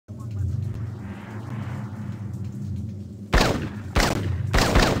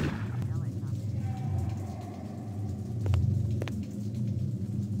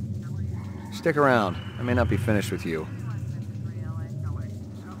Stick around. I may not be finished with you.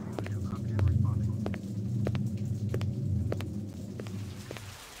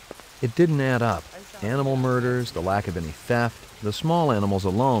 It didn't add up. Animal murders, the lack of any theft. The small animals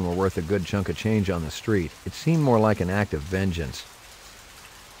alone were worth a good chunk of change on the street. It seemed more like an act of vengeance.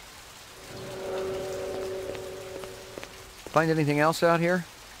 Find anything else out here?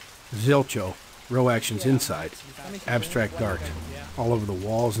 Zilcho. Row actions inside. Abstract art. All over the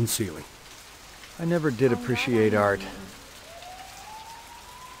walls and ceiling. I never did appreciate art.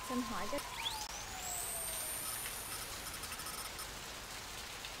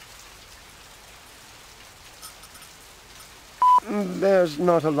 There's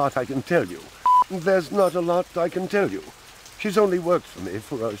not a lot I can tell you. There's not a lot I can tell you. She's only worked for me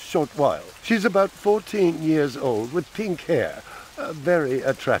for a short while. She's about 14 years old with pink hair. A very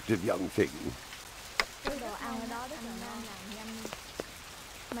attractive young thing.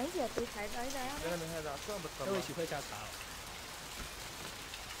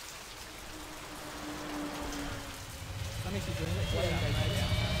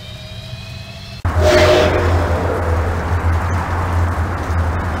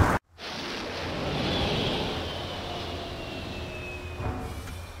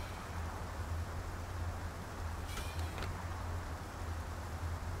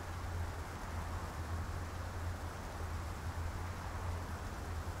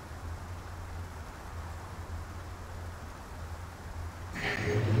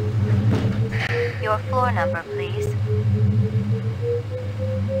 Your floor number, please.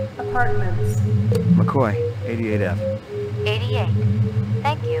 Apartments. McCoy, 88F. 88.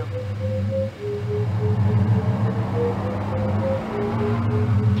 Thank you.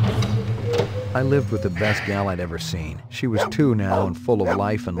 I lived with the best gal I'd ever seen. She was 2 now and full of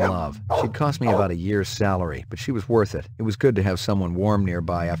life and love. She'd cost me about a year's salary, but she was worth it. It was good to have someone warm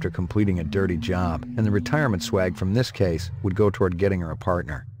nearby after completing a dirty job, and the retirement swag from this case would go toward getting her a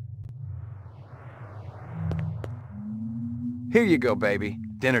partner. Here you go, baby.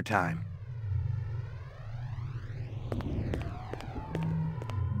 Dinner time.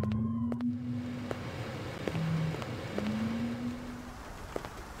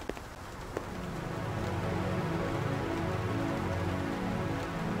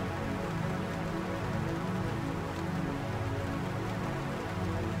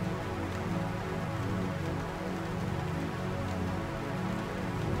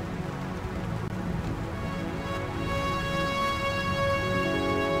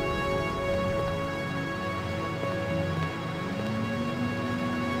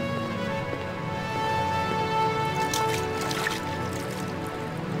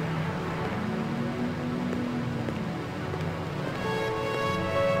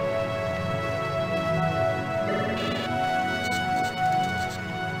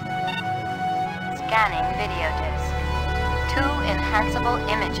 Scanning video disc. 2 enhanceable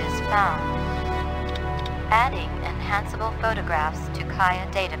images found. Adding enhanceable photographs to Kaya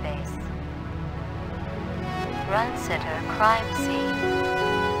database. Run sitter crime scene.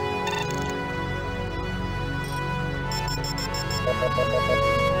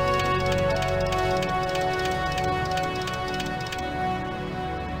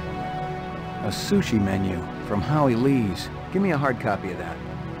 A sushi menu from Howie Lee's. Give me a hard copy of that.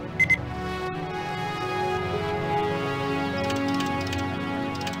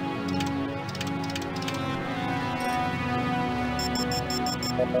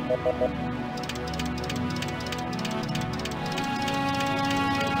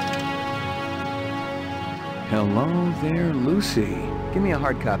 Hello there, Lucy. Give me a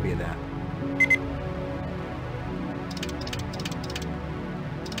hard copy of that.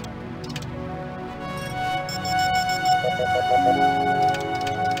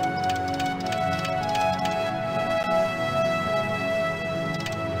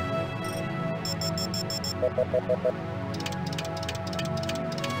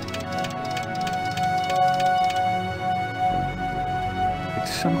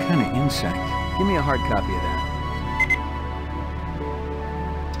 It's some kind of insect. Give me a hard copy of that.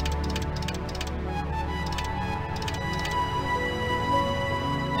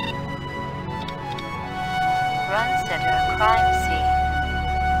 Run sitter crime scene.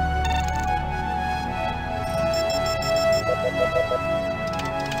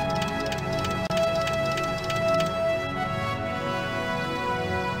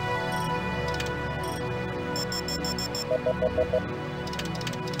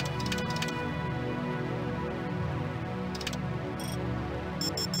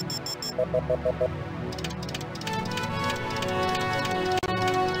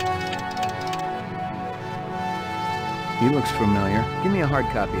 He looks familiar. Give me a hard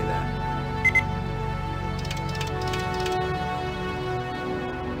copy of that.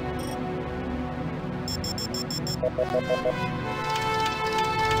 A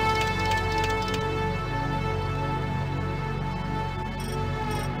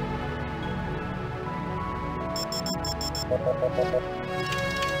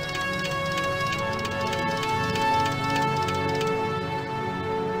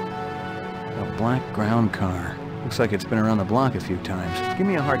black ground car. Looks like it's been around the block a few times. Give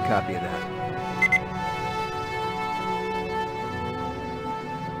me a hard copy of that.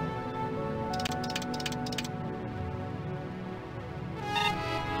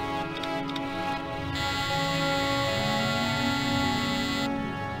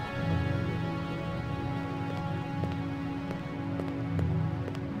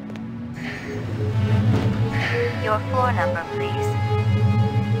 Your floor number, please.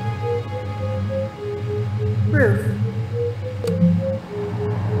 Roof.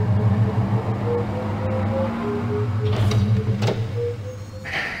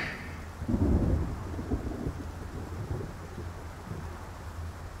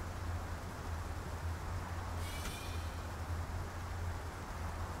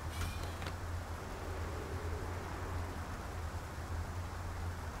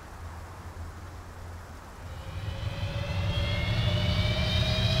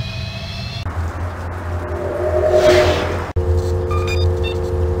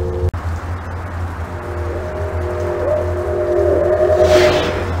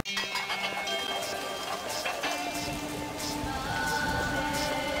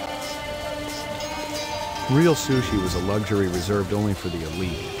 Real sushi was a luxury reserved only for the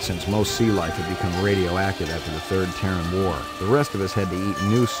elite, since most sea life had become radioactive after the Third Terran War. The rest of us had to eat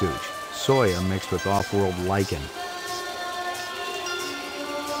new sushi, soya mixed with off-world lichen.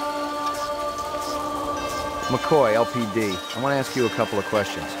 McCoy, LPD, I want to ask you a couple of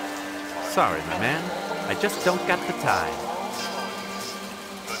questions. Sorry, my man. I just don't got the time.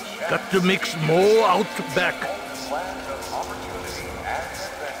 Got to mix more out back.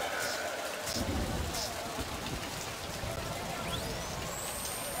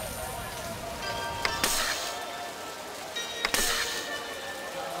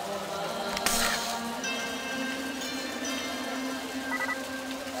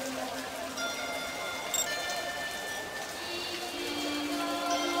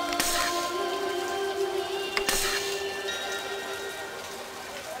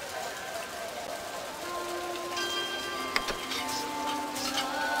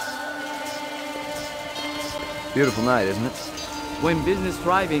 Beautiful night, isn't it? When business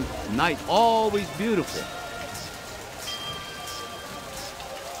thriving, night always beautiful.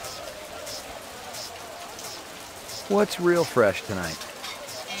 What's real fresh tonight?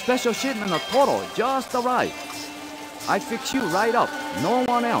 Special shipment of Toro just arrived. I fix you right up, no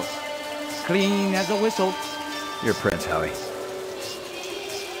one else. Clean as a whistle. You're Prince, Howie.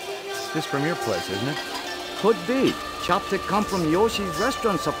 This from your place, isn't it? Could be. Chopstick come from Yoshi's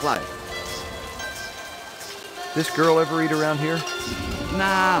restaurant supply. This girl ever eat around here?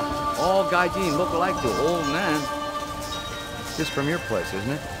 Nah, all gaijin look like the old man. This from your place, isn't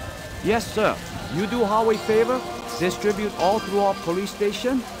it? Yes, sir. You do Howie favor? Distribute all through our police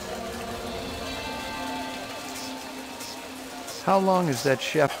station? How long has that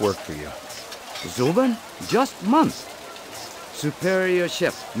chef worked for you? Zubin? Just month. Superior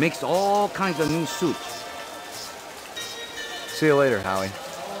chef makes all kinds of new soups. See you later, Howie.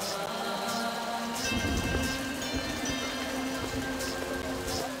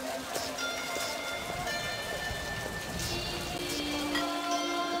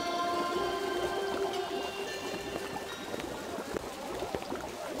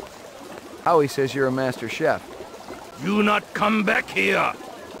 Howie says you're a master chef. You not come back here.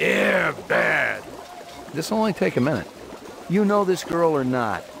 Air bad. This'll only take a minute. You know this girl or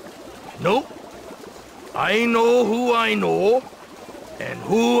not? Nope. I know who I know, and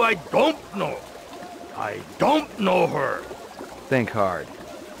who I don't know. I don't know her. Think hard.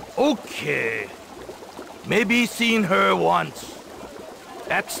 Okay. Maybe seen her once.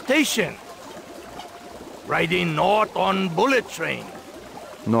 At station. Riding north on bullet train.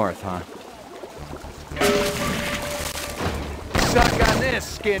 North, huh? Suck on this,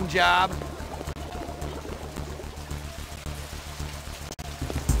 skin job.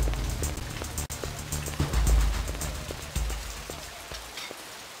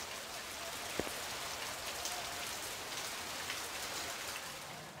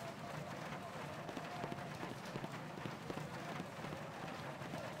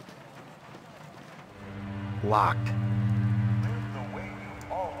 Locked.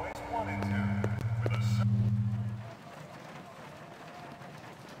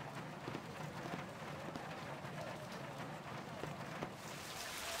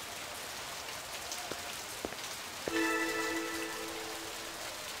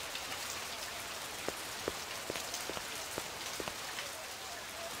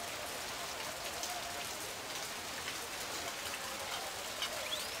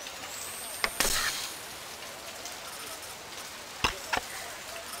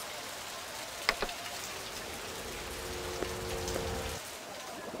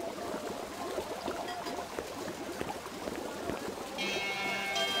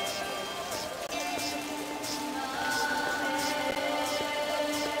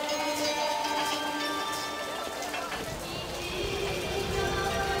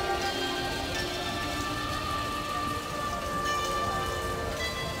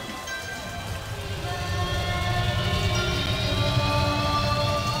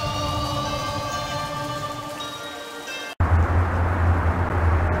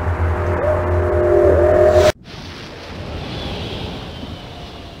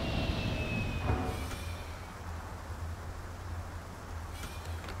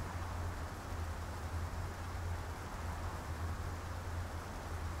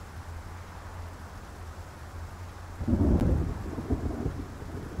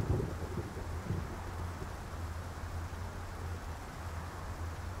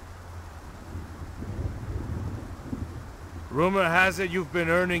 Rumor has it you've been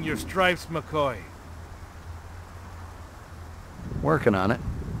earning your stripes, McCoy. Working on it.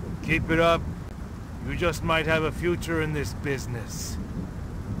 Keep it up. You just might have a future in this business.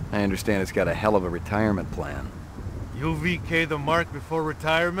 I understand it's got a hell of a retirement plan. You VK the mark before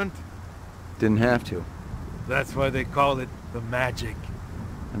retirement? Didn't have to. That's why they call it the magic.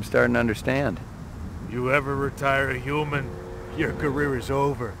 I'm starting to understand. You ever retire a human, your career is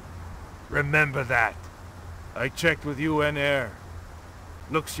over. Remember that. I checked with UN Air.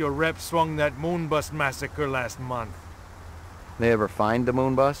 Looks your rep swung that Moonbus massacre last month. They ever find the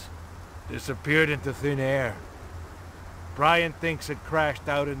moon bus? Disappeared into thin air. Brian thinks it crashed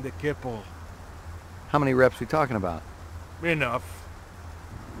out in the Kipple. How many reps we talking about? Enough.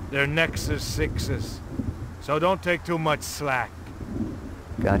 They're Nexus 6s, so don't take too much slack.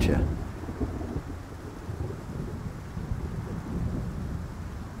 Gotcha.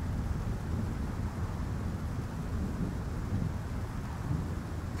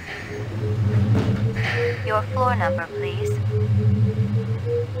 Your floor number, please.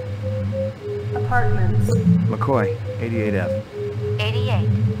 Apartments. McCoy, 88F. 88.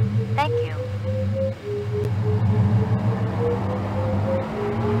 Thank you.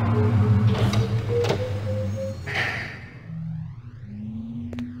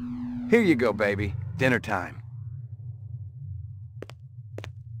 Here you go, baby. Dinner time.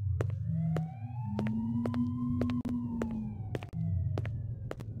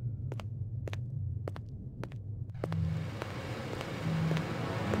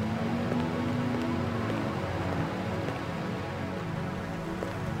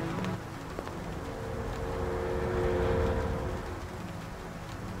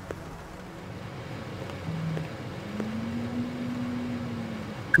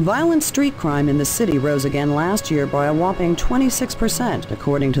 Violent street crime in the city rose again last year by a whopping 26%,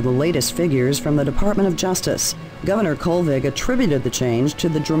 according to the latest figures from the Department of Justice. Governor Kolvig attributed the change to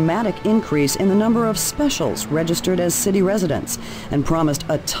the dramatic increase in the number of specials registered as city residents and promised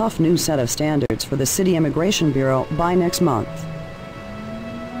a tough new set of standards for the City Immigration Bureau by next month.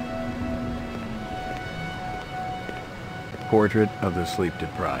 Portrait of the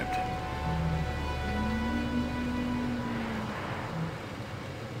sleep-deprived.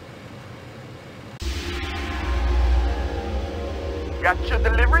 Got your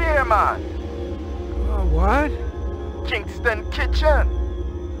delivery here, man. What? Kingston Kitchen.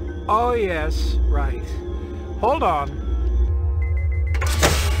 Oh, yes, right. Hold on.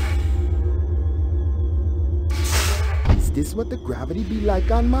 Is this what the gravity be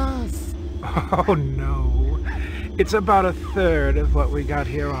like on Mars? Oh, no. It's about a third of what we got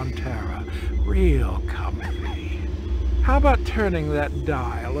here on Terra. Real comfy. How about turning that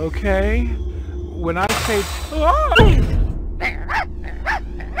dial, okay? When I say... Oh!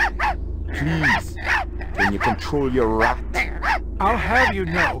 Please, can you control your rat? I'll have you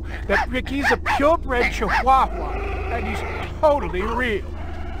know that Ricky's a purebred Chihuahua, and he's totally real.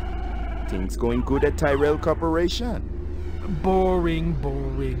 Things going good at Tyrell Corporation? Boring,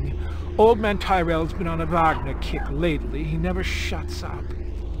 boring. Old man Tyrell's been on a Wagner kick lately. He never shuts up.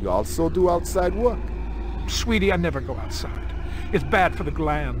 You also do outside work? Sweetie, I never go outside. It's bad for the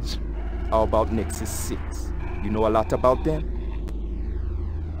glands. How about Nexus 6? You know a lot about them?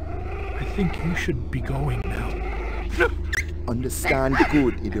 I think you should be going now. Understand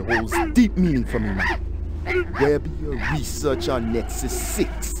good, it holds deep meaning for me now. Where be your research on Nexus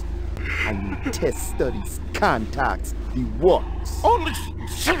 6? I need test studies, contacts, the works. Only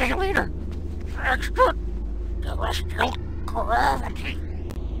simulator! Extraterrestrial gravity!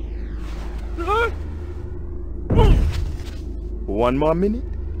 One more minute,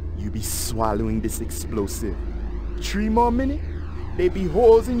 you be swallowing this explosive. 3 more minutes, they be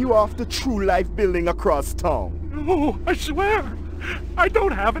hosing you off the True Life building across town. No, I swear. I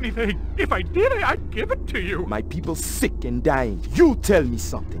don't have anything. If I did, I'd give it to you. My people sick and dying. You tell me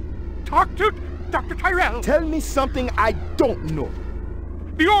something. Talk to Dr. Tyrell. Tell me something I don't know.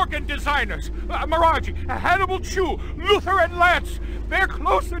 The organ designers, Miraji, Hannibal Chu, Luther and Lance. They're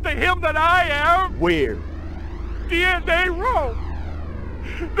closer to him than I am. Where? DNA Row.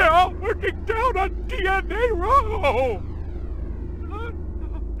 They're all working down on DNA Row. No.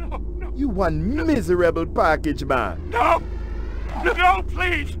 You one miserable package, man. No! No,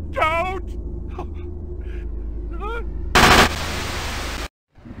 please, don't!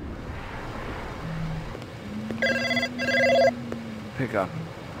 Pick up.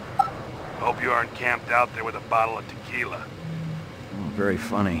 Hope you aren't camped out there with a bottle of tequila. Oh, very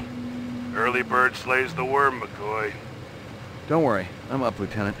funny. Early bird slays the worm, McCoy. Don't worry. I'm up,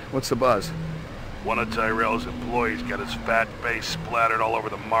 Lieutenant. What's the buzz? One of Tyrell's employees got his fat face splattered all over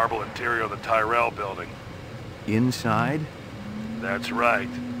the marble interior of the Tyrell building. Inside? That's right.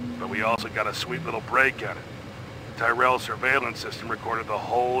 But we also got a sweet little break on it. The Tyrell surveillance system recorded the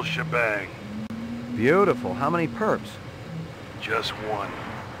whole shebang. Beautiful. How many perps? Just one.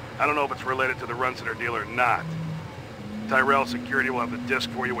 I don't know if it's related to the Runciter deal or not. Tyrell security will have the disc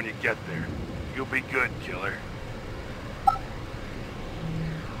for you when you get there. You'll be good, killer.